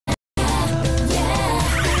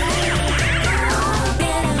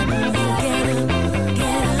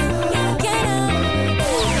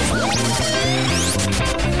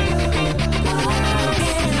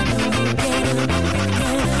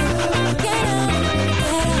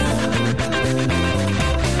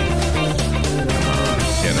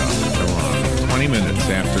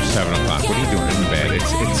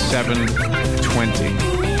7:20.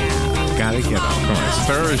 Gotta get up. Come on, it's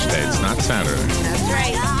Thursday. It's not Saturday. That's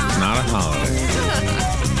right. It's not a holiday.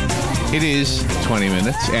 It is 20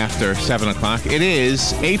 minutes after 7 o'clock. It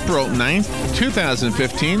is April 9th,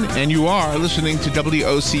 2015, and you are listening to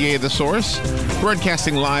WOCA The Source,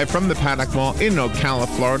 broadcasting live from the Paddock Mall in Ocala,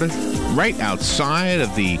 Florida, right outside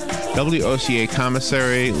of the WOCA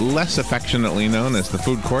commissary, less affectionately known as the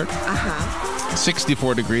food court.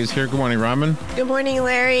 64 degrees here. Good morning, Robin. Good morning,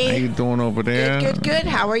 Larry. How you doing over there? Good.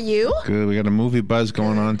 How are you? Good. We got a movie buzz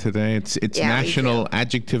going on today. It's National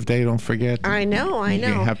Adjective Day. Don't forget. I know. You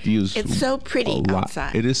have to use. It's so pretty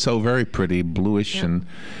outside. It is so very pretty, bluish and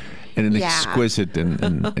exquisite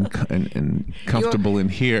and comfortable in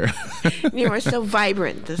here. You are so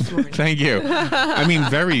vibrant this morning. Thank you. I mean,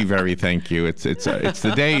 very, very thank you. It's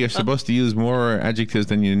the day you're supposed to use more adjectives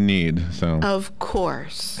than you need. So of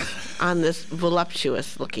course, on this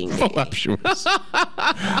voluptuous-looking day. Voluptuous.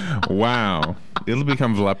 Wow. It'll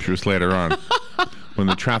become voluptuous later on. When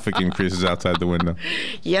the traffic increases outside the window.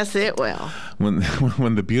 Yes, it will. When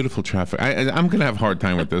the beautiful traffic... I'm going to have a hard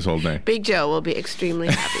time with this all day. Big Joe will be extremely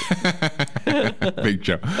happy. Big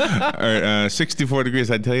Joe. All right, 64 degrees,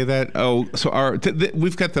 I'd tell you that. Oh, so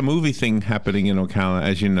we've got the movie thing happening in Ocala,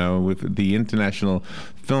 as you know, with the International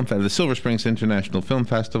Film Festival, the Silver Springs International Film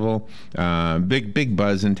Festival. Big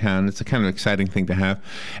buzz in town. It's a kind of exciting thing to have.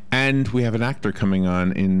 And we have an actor coming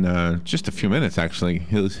on in just a few minutes, actually.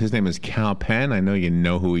 His name is Cal Penn. I know you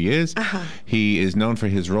know who he is. He is known for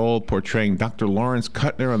his role portraying Dr. Lawrence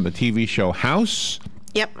Kuttner on the TV show House.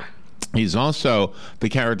 Yep. He's also the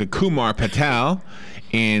character Kumar Patel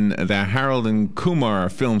in the Harold and Kumar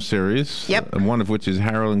film series. Yep. One of which is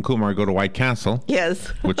Harold and Kumar Go to White Castle. Yes.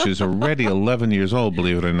 Which is already 11 years old,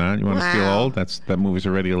 believe it or not. You want to feel old? That movie's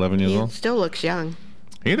already 11 years old. He still looks young.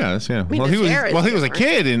 He does, yeah. I mean, he was a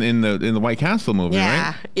kid in the White Castle movie,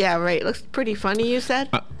 right? Yeah, right. Looks pretty funny, you said?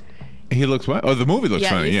 He looks what? Oh, the movie looks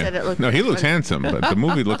funny. You said it looked he looks funny. handsome, but the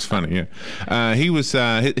movie looks funny. Yeah, he was.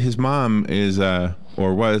 His mom is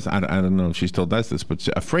or was. I don't know if she still does this, but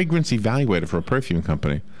a fragrance evaluator for a perfume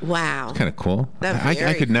company. Wow, it's kind of cool. That's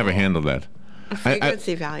I could never handle that. A fragrance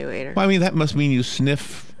evaluator. Well, I mean, that must mean you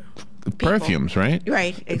sniff perfumes, right?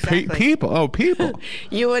 Right, exactly. People.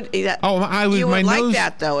 You would. I would. You would my like nose,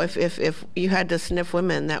 that though, if you had to sniff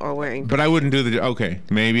women that were wearing. But I wouldn't do the. Okay,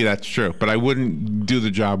 maybe that's true, but I wouldn't do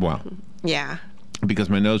the job well. Yeah.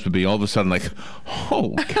 Because my nose would be all of a sudden like,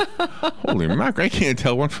 holy mackerel, I can't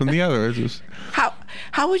tell one from the other. It's just...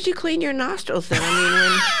 How would you clean your nostrils then?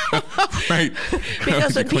 I mean, right.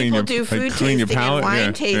 Because when people do food tasting and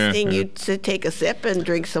wine tasting, you take a sip and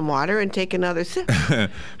drink some water and take another sip. How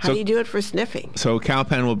do you do it for sniffing? So Cal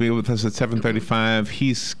Penn will be with us at 7:35.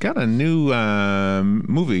 He's got a new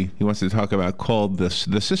movie he wants to talk about called The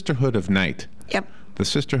Sisterhood of Night. Yep. The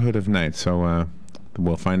Sisterhood of Night. So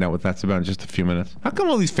we'll find out what that's about in just a few minutes. How come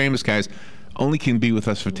all these famous guys only can be with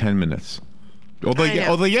us for 10 minutes? Although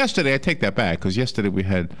yesterday, I take that back, because yesterday we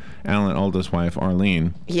had Alan Alda's wife,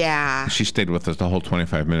 Arlene. Yeah. She stayed with us the whole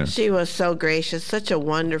 25 minutes. She was so gracious, such a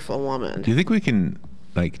wonderful woman. Do you think we can,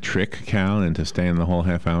 trick Cal into staying the whole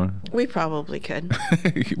half hour? We probably could.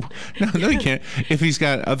 No, you can't. If he's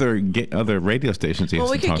got other radio stations he has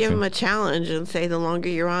to talk to. Well, we could give him a challenge and say the longer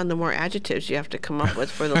you're on, the more adjectives you have to come up with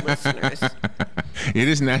for the listeners. It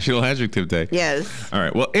is National Adjective Day. Yes. All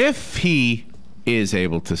right. Well, if he is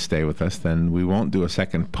able to stay with us, then we won't do a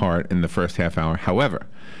second part in the first half hour. However,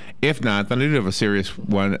 if not, then I do have a serious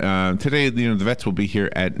one. Today, the vets will be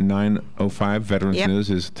here at 9:05. Veterans News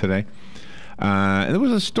is today. And there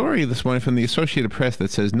was a story this morning from the Associated Press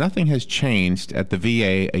that says nothing has changed at the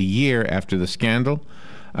VA a year after the scandal.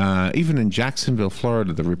 Even in Jacksonville,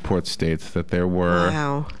 Florida, the report states that there were...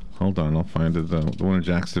 Wow. Hold on, I'll find it. The one in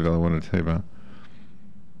Jacksonville I wanted to tell you about.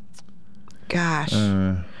 Gosh.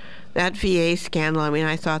 That VA scandal, I mean,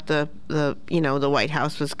 I thought the White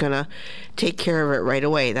House was going to take care of it right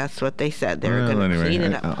away. That's what they said. They were going to clean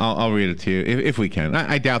it up. I'll read it to you if we can.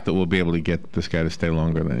 I doubt that we'll be able to get this guy to stay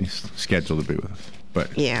longer than he's scheduled to be with us.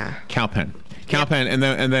 But yeah. Cal Penn, and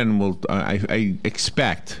then we'll. I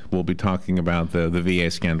expect we'll be talking about the VA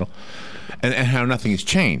scandal, and how nothing has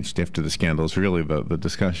changed after the scandal is really the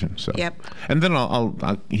discussion. So. Yep. And then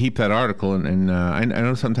I'll heap that article, and I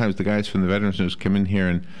know sometimes the guys from the Veterans News come in here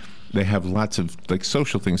and they have lots of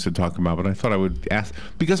social things to talk about, but I thought I would ask,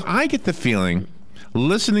 because I get the feeling,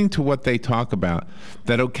 listening to what they talk about,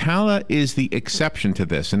 that Ocala is the exception to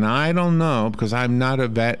this. And I don't know, because I'm not a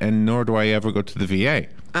vet, and nor do I ever go to the VA.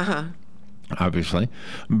 Obviously.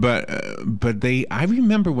 But I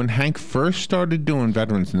remember when Hank first started doing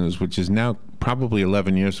Veterans News, which is now probably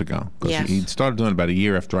 11 years ago. Yes. He started doing it about a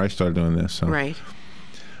year after I started doing this. So. Right.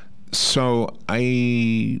 So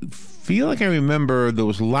I feel like I remember there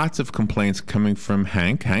was lots of complaints coming from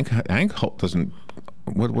Hank. Hank doesn't.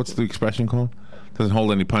 What's the expression called? Doesn't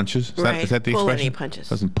hold any punches. Is that the expression? Pull any punches.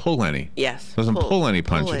 Doesn't pull any. Yes. Doesn't pull any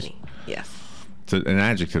punches. Pull any. Yes. It's an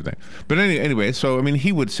adjective thing. But anyway, so I mean,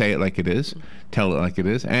 he would say it like it is, tell it like it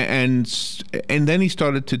is, and then he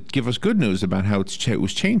started to give us good news about how it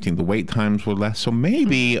was changing. The wait times were less. So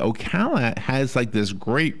maybe Ocala has like this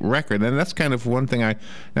great record, and that's kind of one thing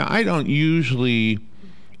I don't usually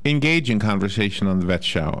engage in conversation on the Vet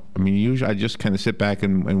Show. I mean, usually I just kind of sit back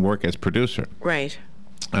and work as producer. Right.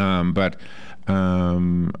 But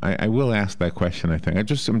I will ask that question. I think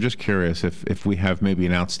I'm just curious if we have maybe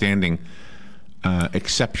an outstanding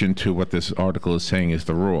exception to what this article is saying is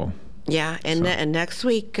the rule. Yeah, and next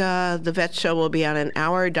week the Vet Show will be on an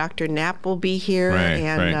hour. Dr. Knapp will be here,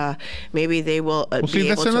 and maybe they will be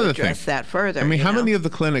able to address that further. I mean, how many of the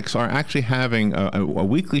clinics are actually having a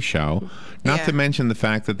weekly show? Not to mention the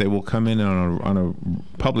fact that they will come in on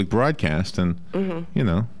a public broadcast, and you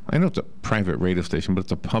know, I know it's a private radio station, but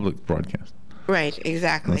it's a public broadcast. Right,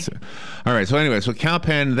 exactly. All right, so anyway, so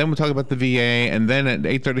CalPen, then we'll talk about the VA, and then at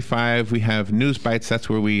 8:35 we have News Bites. That's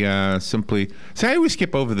where we simply... See, I always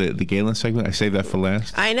skip over the Galen segment. I save that for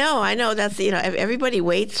last. I know. That's, you know, everybody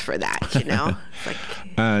waits for that, you know.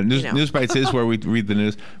 It's like, News Bites is where we read the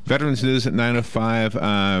news. Veterans News at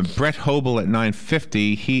 9:05. Brett Hobel at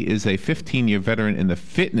 9:50. He is a 15-year veteran in the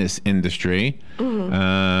fitness industry.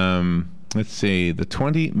 Let's see. The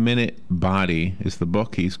 20-Minute Body is the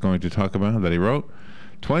book he's going to talk about that he wrote.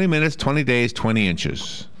 20 minutes, 20 days, 20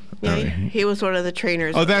 inches. Yeah, he was one of the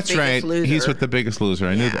trainers. Oh, that's right. Loser. He's with The Biggest Loser.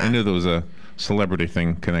 I knew there was a celebrity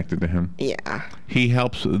thing connected to him. Yeah. He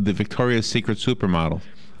helps the Victoria's Secret supermodel.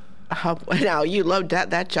 Now, you loved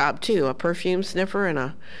that job, too. A perfume sniffer and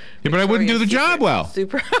a... Yeah, but I wouldn't do the job well.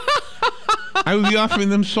 Super. I would be offering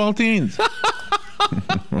them saltines.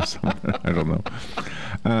 I don't know.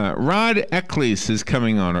 Rod Eccles is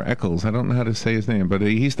coming on, or Eccles. I don't know how to say his name, but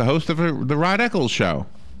he's the host of the Rod Eccles Show.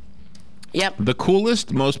 Yep. The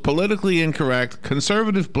coolest, most politically incorrect,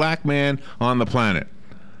 conservative black man on the planet.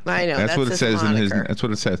 I know. That's what it says moniker. in his. That's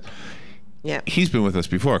what it says. Yeah. He's been with us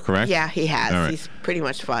before, correct? Yeah, he has. Right. He's pretty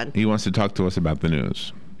much fun. He wants to talk to us about the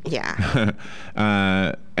news. Yeah.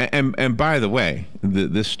 And by the way,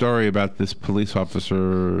 this story about this police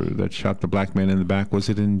officer that shot the black man in the back, was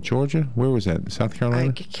it in Georgia? Where was that? South Carolina?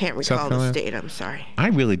 I can't recall the state. I'm sorry. I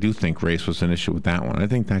really do think race was an issue with that one. I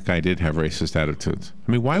think that guy did have racist attitudes.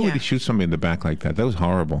 I mean, why would he shoot somebody in the back like that? That was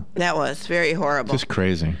horrible. That was very horrible. Just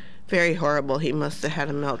crazy. Very horrible. He must have had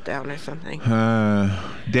a meltdown or something.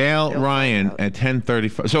 Dale Ryan at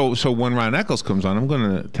 10:35. So when Ron Eccles comes on, I'm going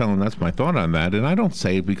to tell him that's my thought on that. And I don't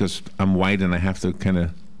say it because I'm white and I have to kind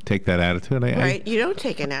of take that attitude. Right. You don't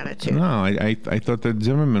take an attitude. No, I thought that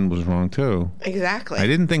Zimmerman was wrong, too. Exactly. I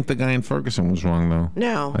didn't think the guy in Ferguson was wrong, though.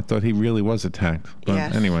 No. I thought he really was attacked.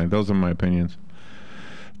 But anyway, those are my opinions.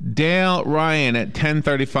 Dale Ryan at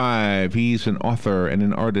 10:35. He's an author and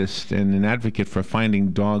an artist and an advocate for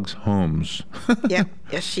finding dogs' homes. Yep.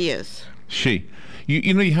 Yes, she is. She.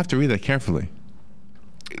 You know, you have to read that carefully.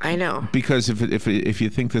 I know. Because if you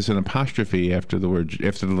think there's an apostrophe after the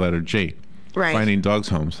letter J. Right. Finding dogs'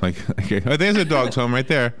 homes. Like, okay, oh, there's a dog's home right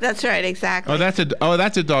there. That's right, exactly. That's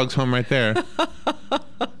a dog's home right there.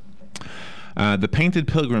 The Painted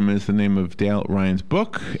Pilgrim is the name of Dale Ryan's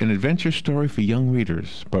book, an adventure story for young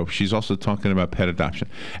readers. But she's also talking about pet adoption.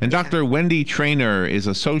 And Dr. Wendy Traynor is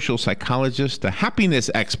a social psychologist, a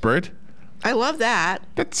happiness expert. I love that.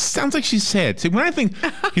 That sounds like she's sad. See, when I think,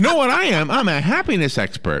 you know what I am? I'm a happiness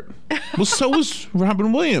expert. Well, so was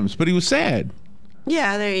Robin Williams, but he was sad.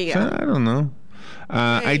 Yeah, there you go. So, I don't know.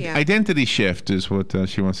 Identity shift is what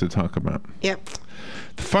she wants to talk about. Yep.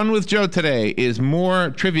 Fun with Joe today is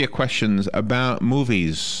more trivia questions about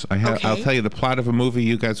movies. I'll tell you the plot of a movie.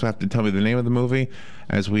 You guys will have to tell me the name of the movie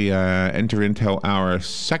as we enter into our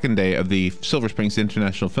second day of the Silver Springs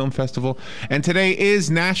International Film Festival. And today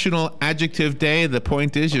is National Adjective Day. The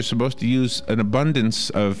point is you're supposed to use an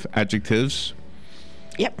abundance of adjectives.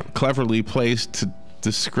 Yep. Cleverly placed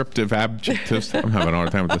descriptive adjectives. I'm having a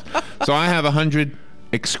hard time with this. So I have 100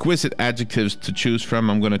 exquisite adjectives to choose from.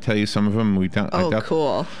 I'm going to tell you some of them.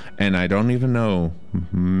 Cool. And I don't even know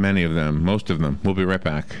many of them, most of them. We'll be right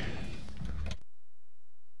back.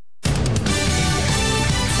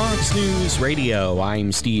 Fox News Radio,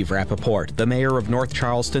 I'm Steve Rappaport. The mayor of North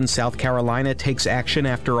Charleston, South Carolina, takes action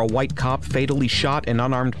after a white cop fatally shot an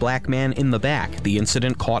unarmed black man in the back. The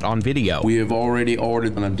incident caught on video. We have already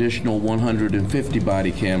ordered an additional 150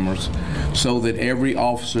 body cameras so that every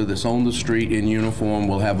officer that's on the street in uniform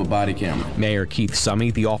will have a body camera. Mayor Keith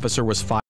Summey, the officer was fired.